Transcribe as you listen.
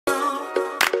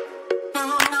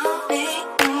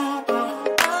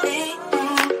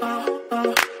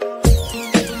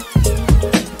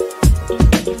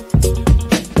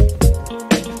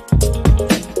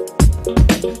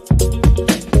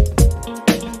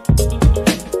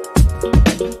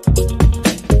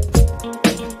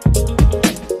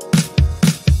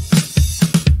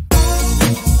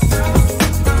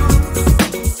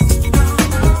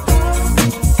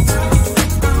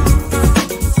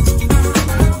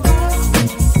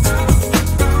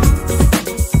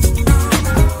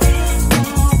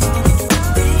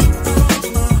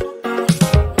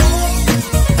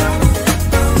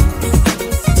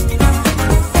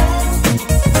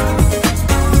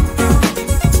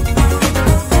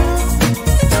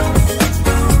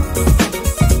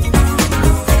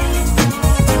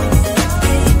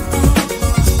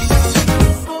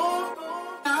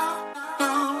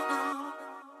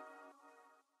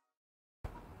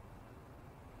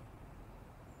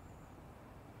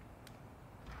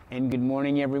And good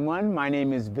morning, everyone. My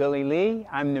name is Billy Lee.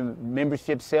 I'm the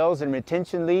Membership Sales and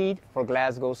Retention Lead for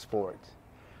Glasgow Sports.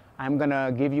 I'm going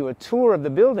to give you a tour of the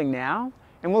building now,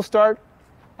 and we'll start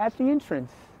at the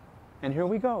entrance. And here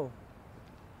we go.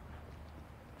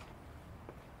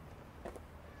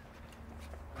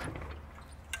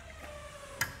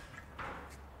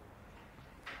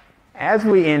 As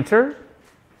we enter,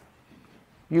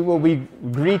 you will be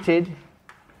greeted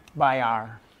by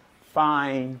our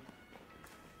fine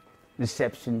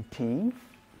reception team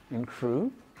and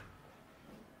crew.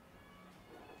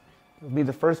 They'll be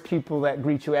the first people that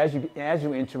greet you as you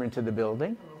enter into the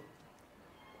building.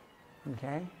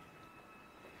 Okay?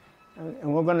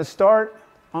 And we're going to start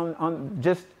on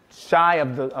just shy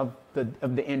of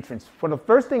the entrance. For the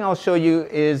first thing I'll show you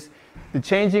is the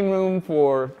changing room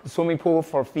for the swimming pool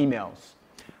for females.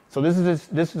 So this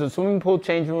is a swimming pool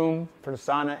changing room for the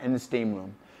sauna and the steam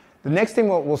room. The next thing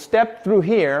we'll step through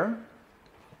here.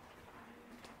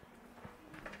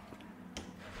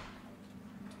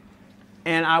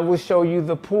 And I will show you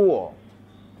the pool.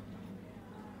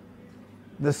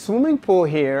 The swimming pool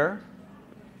here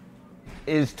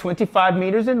is 25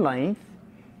 meters in length.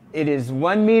 It is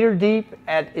 1 meter deep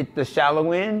at the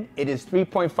shallow end. It is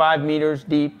 3.5 meters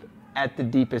deep at the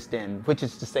deepest end, which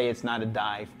is to say it's not a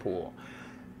dive pool.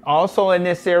 Also in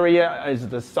this area is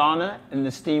the sauna and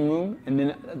the steam room, and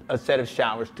then a set of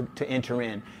showers to enter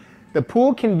in. The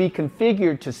pool can be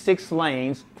configured to 6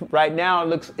 lanes. Right now, it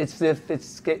looks as if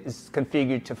it's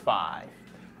configured to 5.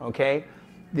 Okay,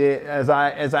 as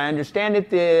I understand it,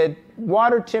 the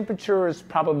water temperature is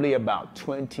probably about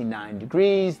 29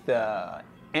 degrees. The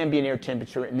ambient air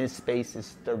temperature in this space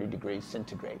is 30 degrees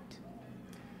centigrade.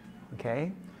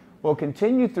 Okay, we'll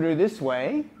continue through this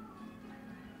way,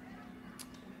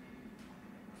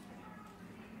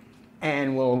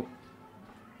 and we'll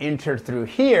enter through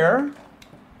here.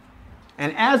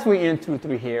 And as we enter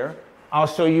through here, I'll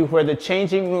show you where the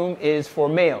changing room is for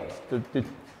males, the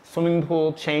swimming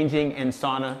pool, changing, and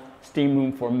sauna, steam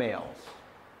room for males.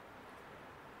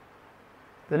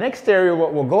 The next area,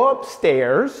 we'll go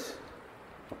upstairs,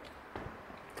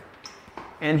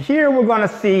 and here we're going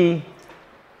to see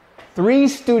 3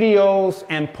 studios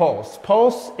and Pulse.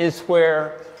 Pulse is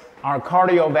where our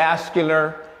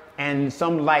cardiovascular and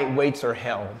some light weights are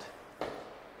held.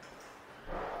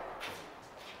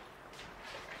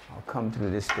 Come through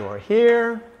this door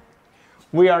here.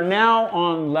 We are now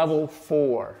on level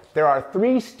 4. There are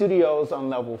 3 studios on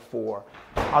level 4.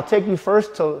 I'll take you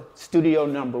first to studio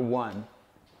number 1.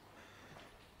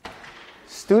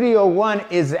 Studio 1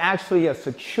 is actually a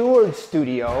secured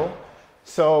studio,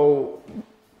 so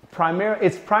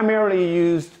it's primarily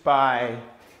used by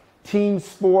team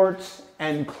sports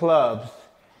and clubs,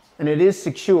 and it is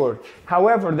secured.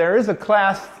 However, there is a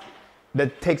class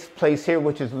that takes place here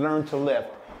which is Learn to Lift.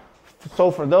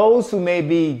 So for those who may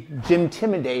be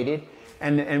gym-intimidated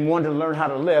and want to learn how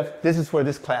to lift, this is where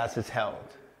this class is held.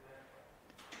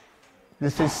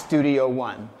 This is Studio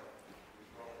 1.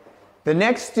 The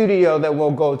next studio that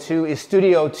we'll go to is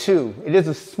Studio 2. It is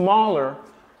a smaller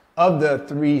of the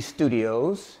 3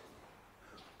 studios.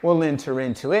 We'll enter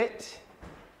into it.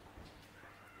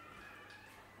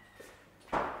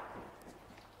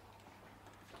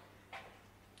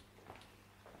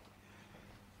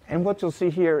 And what you'll see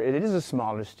here, it is a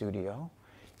smaller studio.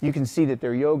 You can see that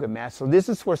there are yoga mats. So this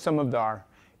is where some of our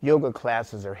yoga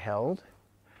classes are held.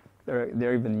 There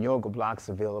are even yoga blocks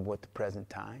available at the present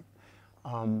time.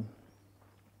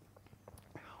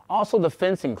 Also, the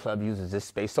fencing club uses this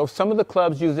space. So some of the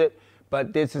clubs use it,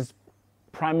 but this is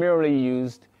primarily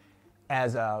used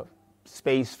as a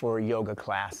space for yoga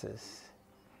classes.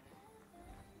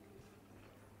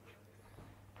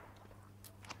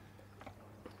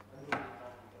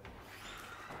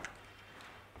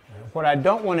 What I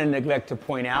don't want to neglect to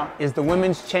point out is the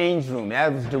women's change room.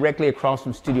 That was directly across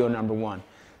from studio number 1.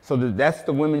 So that's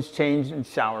the women's change and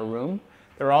shower room.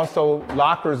 There are also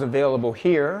lockers available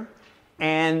here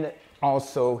and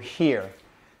also here.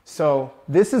 So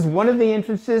this is one of the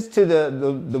entrances to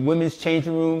the women's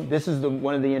changing room. This is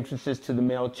one of the entrances to the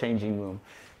male changing room.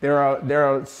 There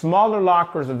are smaller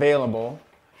lockers available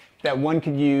that one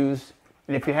could use.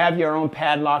 And if you have your own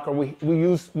padlock, or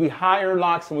we hire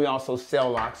locks and we also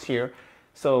sell locks here.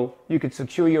 So you could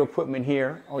secure your equipment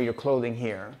here or your clothing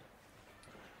here.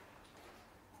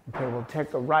 Okay, we'll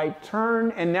take a right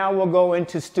turn, and now we'll go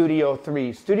into Studio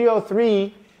 3. Studio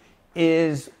 3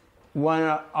 is one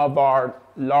of our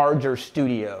larger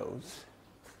studios.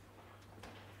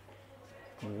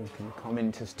 You can come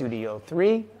into Studio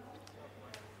 3.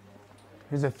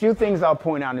 There's a few things I'll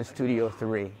point out in Studio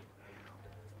 3.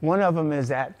 One of them is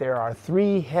that there are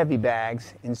 3 heavy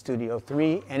bags in Studio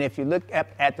 3, and if you look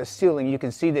at the ceiling, you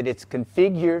can see that it's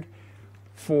configured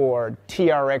for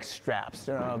TRX straps.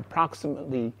 There are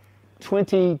approximately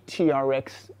 20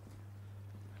 TRX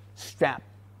strap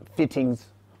fittings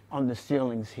on the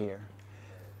ceilings here.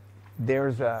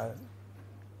 There's a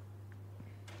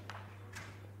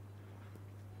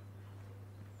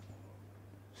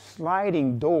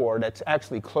sliding door that's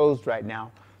actually closed right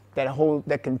now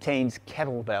that contains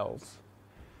kettlebells.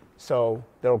 So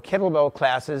there are kettlebell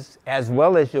classes as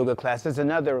well as yoga classes and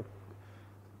other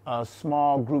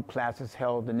small group classes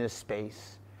held in this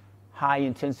space. High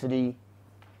intensity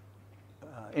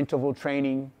interval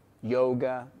training,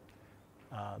 yoga,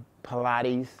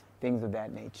 Pilates, things of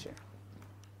that nature.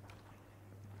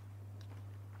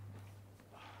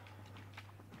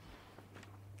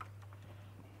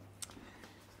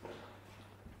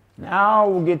 Now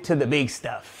we'll get to the big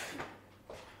stuff.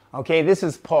 Okay, this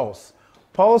is Pulse.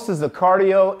 Pulse is a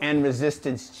cardio and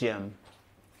resistance gym.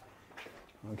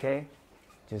 Okay,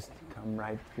 just come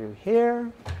right through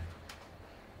here.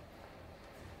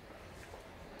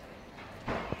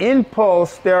 In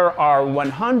Pulse, there are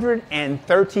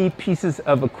 130 pieces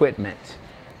of equipment.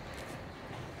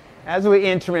 As we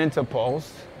enter into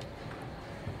Pulse,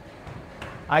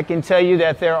 I can tell you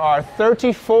that there are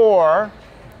 34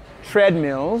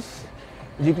 treadmills,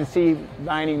 as you can see,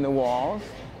 lining the walls.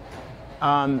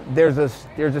 There's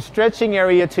a stretching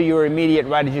area to your immediate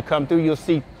right as you come through. You'll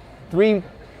see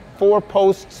 4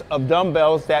 posts of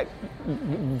dumbbells that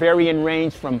vary in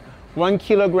range from 1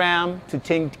 kilogram to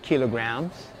 10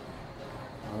 kilograms.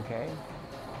 Okay.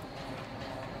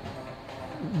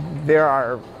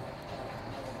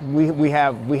 We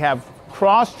have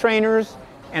cross trainers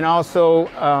and also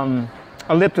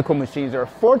elliptical machines. There are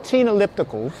 14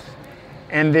 ellipticals,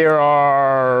 and there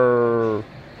are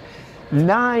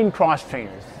 9 cross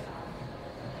trainers.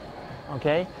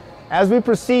 Okay? As we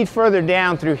proceed further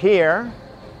down through here,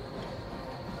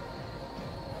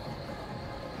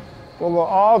 we'll go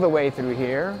all the way through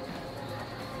here.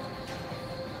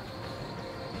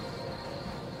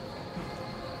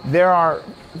 There are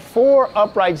 4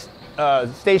 upright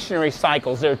stationary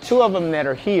cycles. There are 2 of them that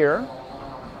are here.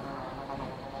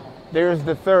 There's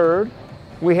the 3rd.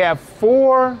 We have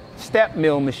 4 step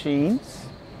mill machines.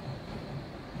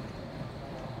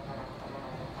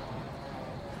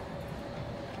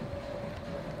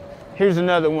 Here's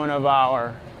another one of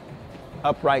our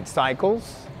upright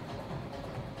cycles.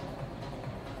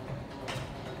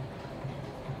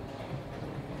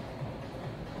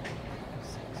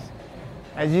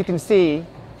 As you can see,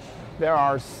 there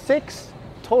are 6,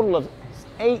 total of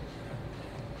 8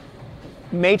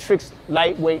 matrix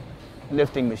lightweight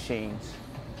lifting machines.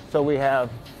 So we have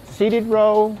seated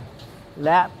row,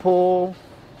 lat pull,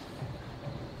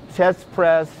 chest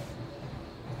press,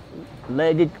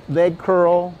 leg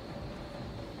curl,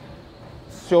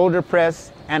 shoulder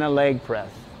press, and a leg press.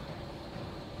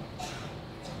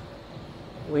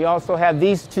 We also have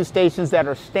these 2 stations that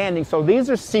are standing. So these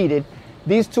are seated.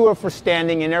 These 2 are for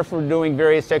standing, and they're for doing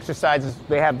various exercises.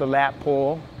 They have the lat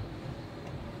pull,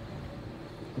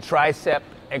 tricep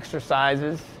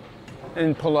exercises,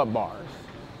 and pull-up bars.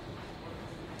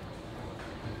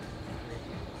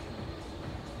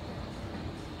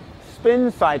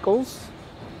 Spin cycles.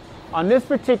 On this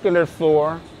particular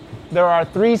floor, there are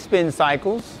 3 spin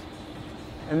cycles,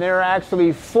 and there are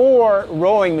actually 4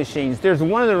 rowing machines. There's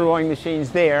one of the rowing machines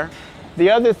there.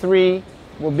 The other 3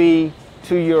 will be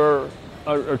to your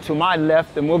or to my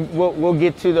left, and we'll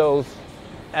get to those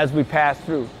as we pass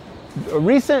through. A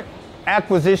recent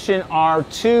acquisition are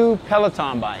 2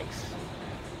 Peloton bikes.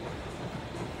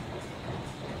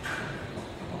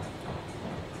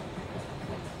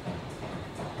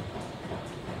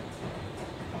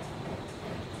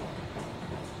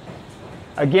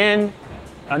 Again,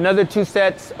 another 2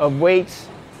 sets of weights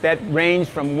that range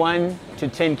from 1 to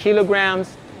 10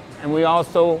 kilograms, and we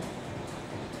also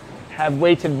have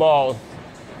weighted balls.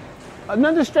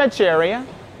 Another stretch area.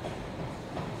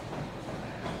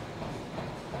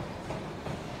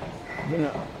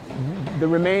 The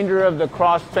remainder of the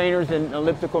cross trainers and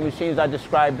elliptical machines I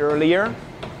described earlier.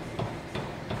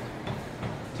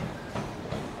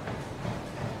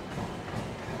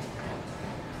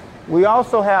 We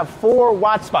also have 4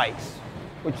 Watts bikes,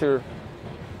 which are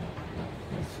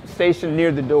stationed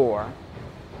near the door.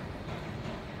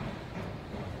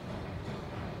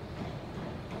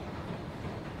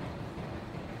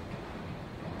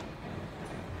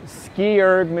 Ski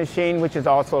erg machine, which is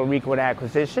also a Requid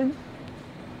acquisition.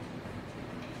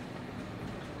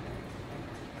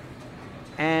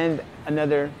 And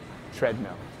another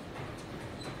treadmill.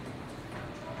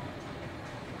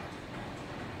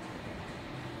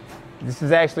 This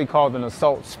is actually called an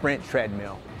assault sprint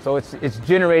treadmill. So it's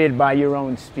generated by your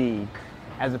own speed,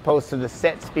 as opposed to the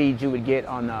set speed you would get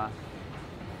on a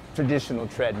traditional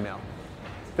treadmill.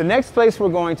 The next place we're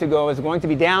going to go is going to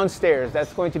be downstairs.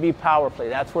 That's going to be power play.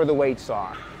 That's where the weights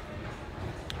are.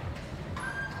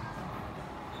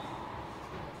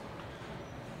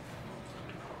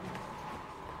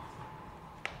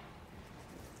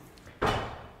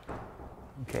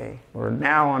 Okay, we're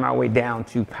now on our way down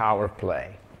to power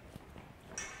play.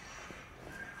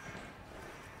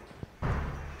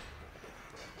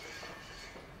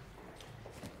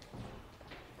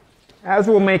 As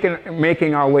we're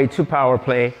making our way to power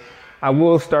play, I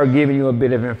will start giving you a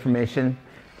bit of information.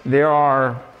 There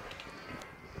are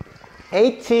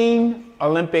 18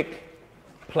 Olympic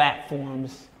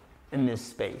platforms in this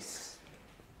space.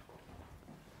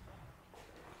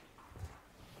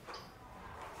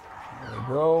 There we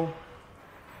go.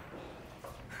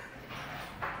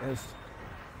 There's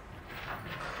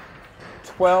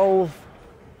 12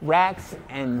 racks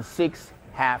and 6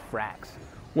 half racks.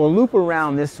 We'll loop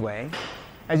around this way.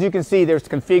 As you can see, there's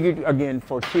configured, again,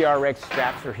 for TRX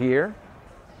straps are here.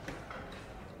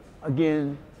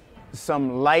 Again,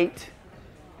 some light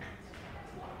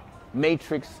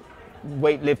matrix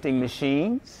weightlifting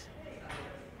machines.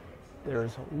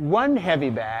 There's 1 heavy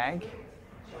bag,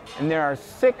 and there are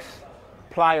 6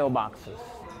 plyo boxes.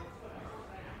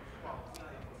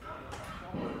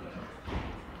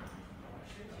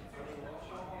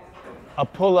 A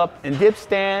pull-up and dip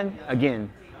stand, again,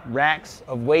 racks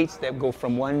of weights that go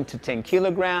from 1 to 10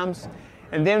 kilograms.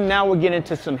 And then now we're getting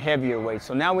into some heavier weights.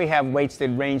 So now we have weights that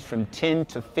range from 10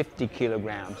 to 50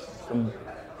 kilograms,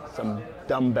 some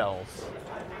dumbbells.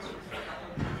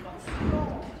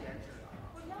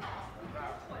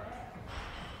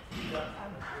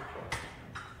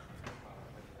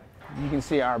 You can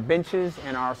see our benches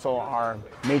and also our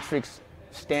matrix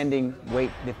standing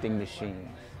weightlifting machines.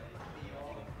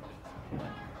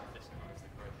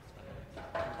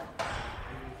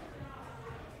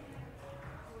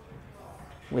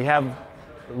 We have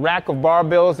a rack of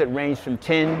barbells that range from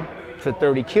 10 to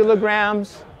 30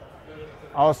 kilograms.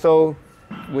 Also,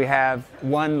 we have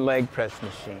 1 leg press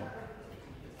machine.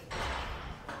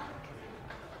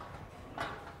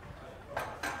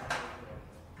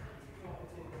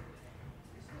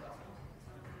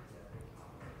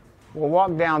 We'll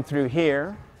walk down through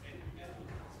here.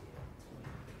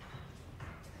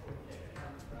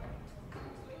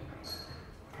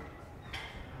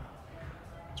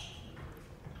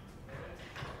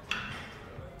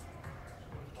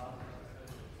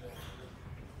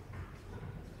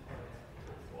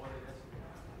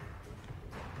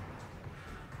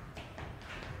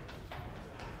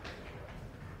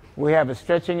 We have a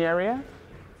stretching area.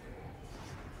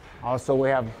 Also, we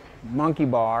have monkey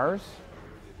bars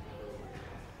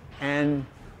and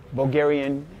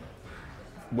Bulgarian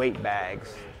weight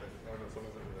bags.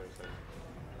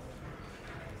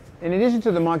 In addition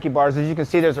to the monkey bars, as you can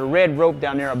see, there's a red rope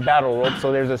down there, a battle rope.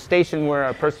 So there's a station where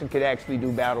a person could actually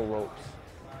do battle ropes.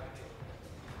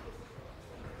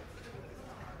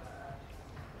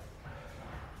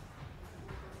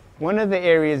 One of the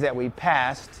areas that we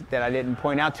passed that I didn't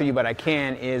point out to you, but I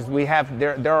can, is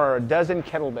there are a dozen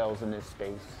kettlebells in this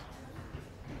space.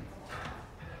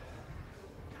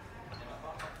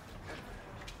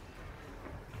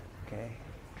 Okay.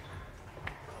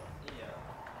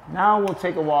 Now we'll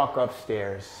take a walk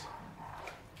upstairs.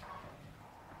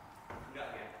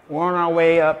 We're on our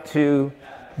way up to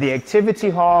the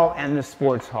activity hall and the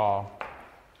sports hall.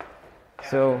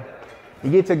 So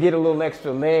you get to get a little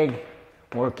extra leg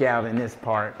workout in this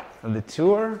part of the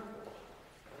tour.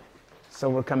 So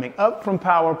we're coming up from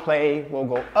power play. We'll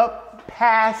go up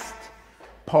past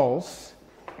pulse,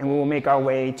 and we will make our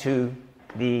way to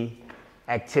the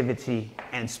activity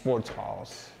and sports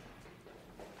halls.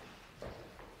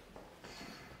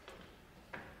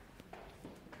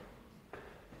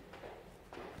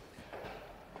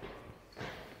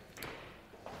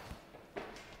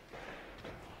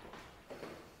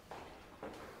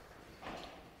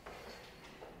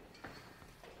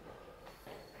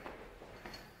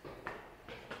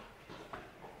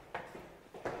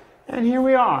 And here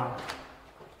we are.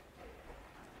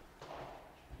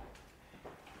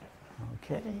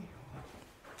 Okay.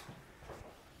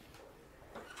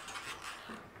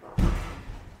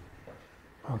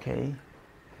 Okay.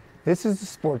 This is the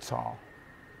sports hall.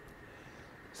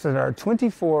 So there are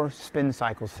 24 spin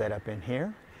cycles set up in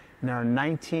here, and there are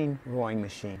 19 rowing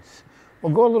machines.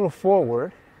 We'll go a little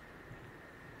forward.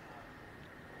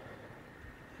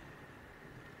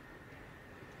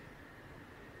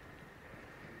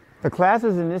 The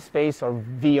classes in this space are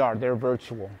VR, they're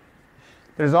virtual.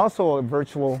 There's also a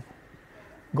virtual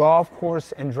golf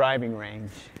course and driving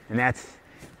range, and that's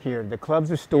here. The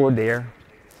clubs are stored there.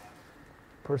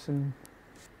 Person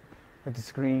at the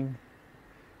screen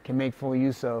can make full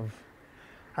use of,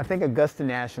 I think, Augusta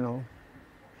National,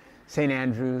 St.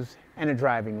 Andrews, and a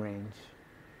driving range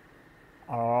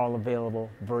are all available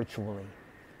virtually.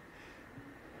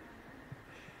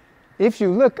 If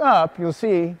you look up, you'll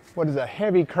see what is a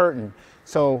heavy curtain.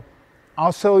 So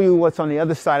I'll show you what's on the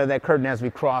other side of that curtain as we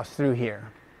cross through here.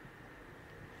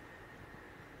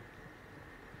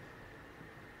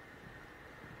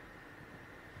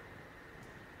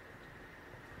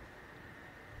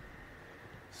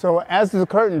 So as the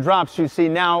curtain drops, you see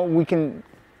now we can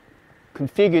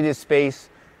configure this space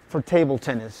for table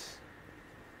tennis.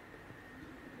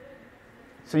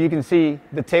 So you can see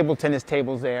the table tennis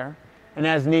tables there, and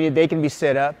as needed, they can be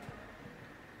set up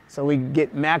so we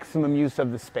get maximum use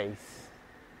of the space.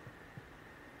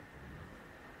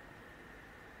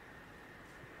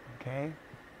 Okay.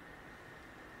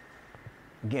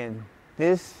 Again,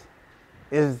 this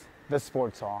is the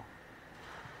sports hall.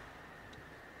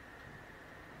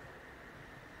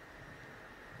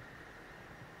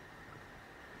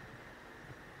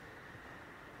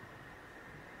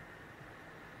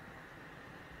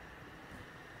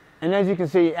 And as you can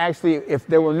see, actually, if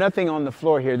there were nothing on the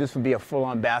floor here, this would be a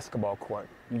full-on basketball court.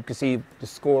 You can see the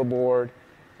scoreboard,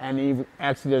 and even,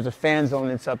 actually there's a fan zone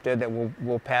that's up there that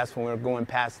we'll pass when we're going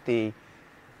past the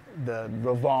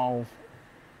REVOLVE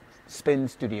spin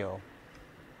studio.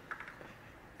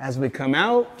 As we come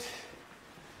out,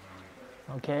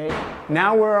 okay,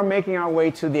 now we're making our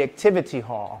way to the activity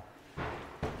hall.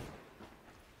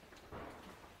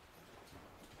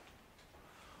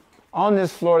 On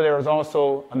this floor, there is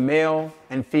also a male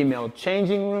and female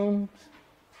changing rooms.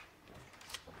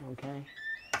 Okay.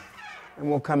 And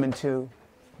we'll come into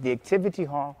the activity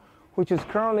hall, which is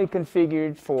currently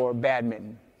configured for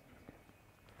badminton.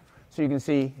 So you can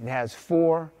see it has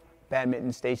 4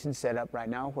 badminton stations set up right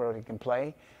now where we can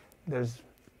play. There's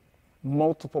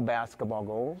multiple basketball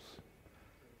goals.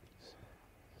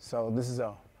 So this is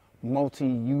a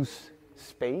multi-use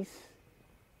space.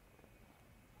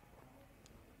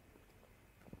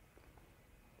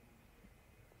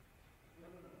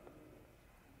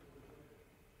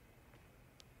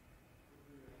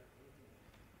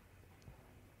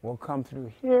 We'll come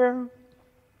through here.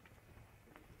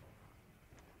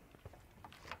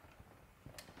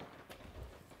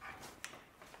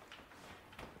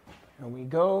 Here we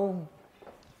go.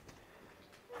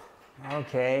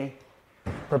 Okay.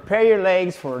 Prepare your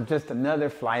legs for just another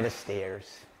flight of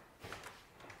stairs.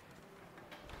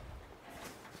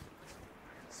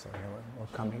 So here we're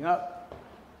coming up.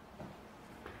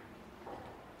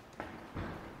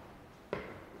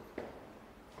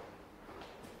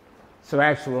 So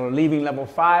actually, we're leaving level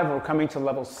 5, we're coming to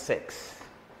level 6.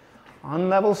 On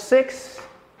level 6,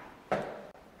 as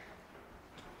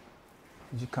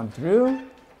you come through,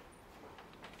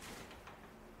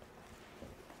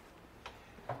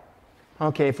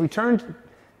 okay, if we turn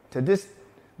to this,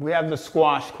 we have the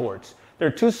squash courts. There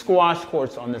are 2 squash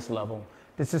courts on this level.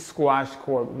 This is squash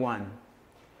court 1,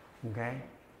 okay?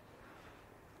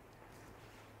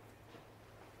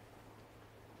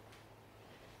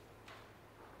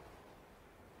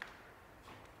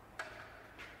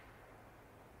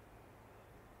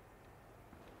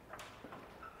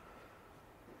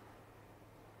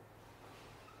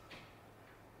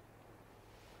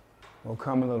 We'll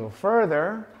come a little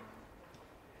further.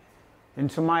 And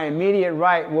to my immediate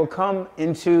right, we'll come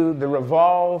into the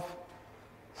REVOLVE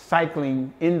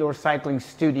cycling, indoor cycling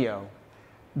studio.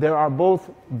 There are both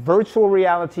virtual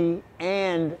reality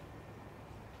and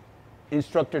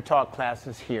instructor taught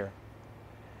classes here.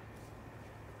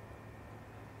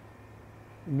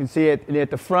 You can see it at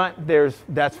the front,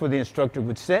 that's where the instructor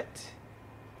would sit.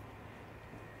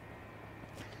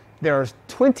 There are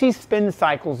 20 spin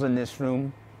cycles in this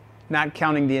room, not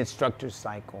counting the instructor's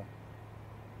cycle.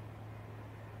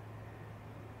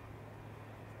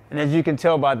 And as you can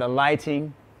tell by the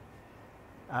lighting,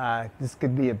 this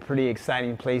could be a pretty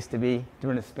exciting place to be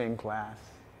during a spin class.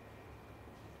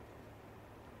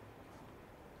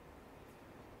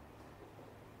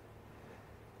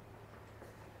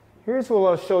 Here's where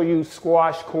I'll show you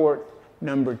squash court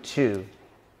number 2.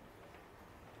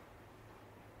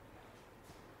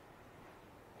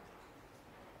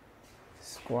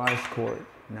 Squash court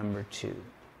number 2.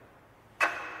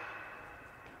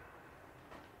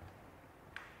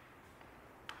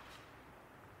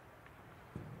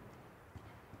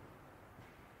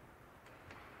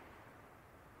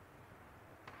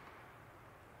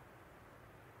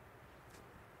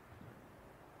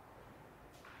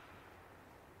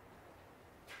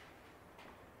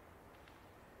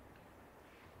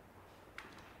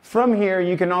 From here,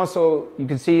 you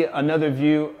can see another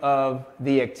view of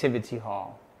the activity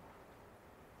hall.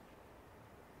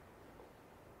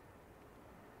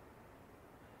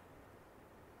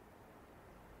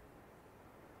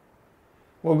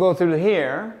 We'll go through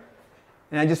here,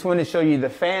 and I just want to show you the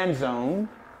fan zone,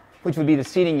 which would be the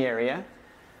seating area.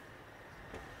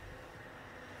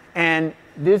 And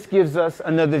this gives us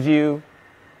another view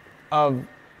of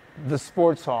the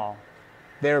sports hall.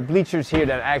 There are bleachers here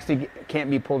that actually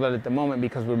can't be pulled out at the moment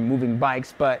because we're moving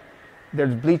bikes, but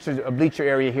there's a bleacher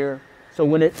area here. So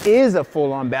when it is a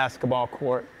full-on basketball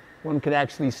court, one could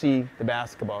actually see the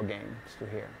basketball games through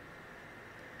here.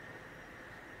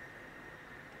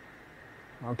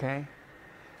 Okay?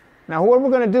 Now what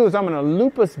we're going to do is I'm going to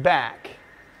loop us back,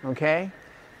 okay,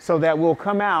 so that we'll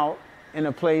come out in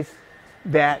a place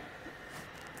that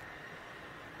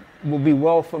will be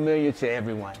well familiar to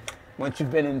everyone once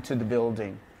you've been into the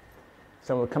building.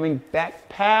 So we're coming back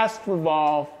past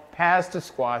Revolve, past the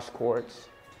squash courts.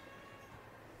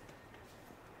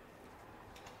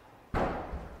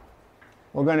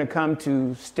 We're going to come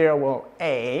to stairwell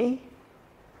A.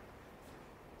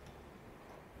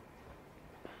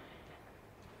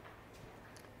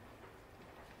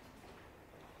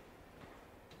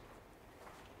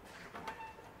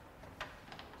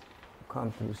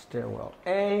 Come through stairwell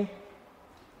A.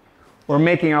 We're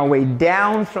making our way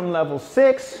down from level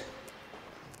 6,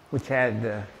 which had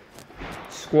the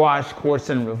squash courts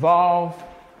and Revolve.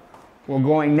 We're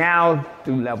going now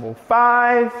through level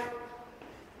 5,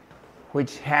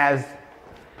 which has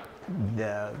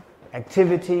the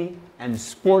activity and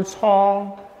sports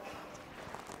hall.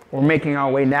 We're making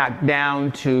our way now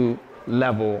down to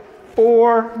level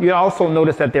 4. You also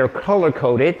notice that they're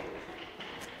color-coded.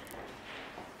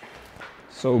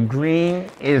 So green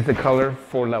is the color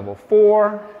for level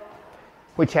 4,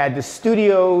 which had the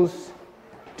studios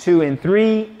 2 and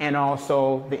 3, and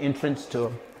also the entrance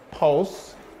to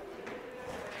Pulse.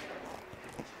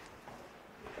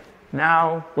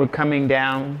 Now we're coming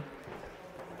down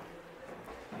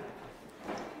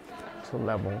to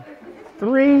level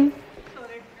 3.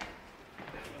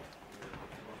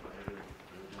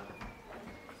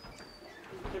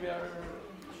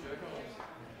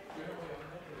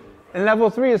 And level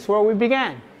 3 is where we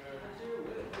began.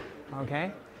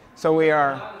 Okay? So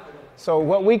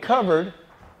what we covered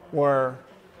were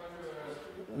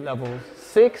level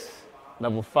 6,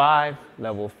 level 5,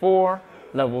 level 4,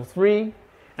 level 3,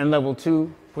 and level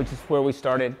 2, which is where we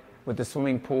started with the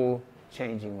swimming pool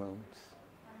changing rooms.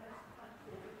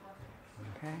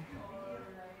 Okay?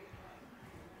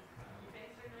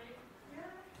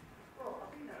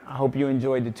 I hope you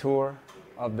enjoyed the tour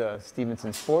of the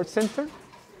Stevenson Sports Center.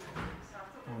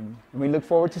 We look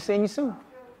forward to seeing you soon.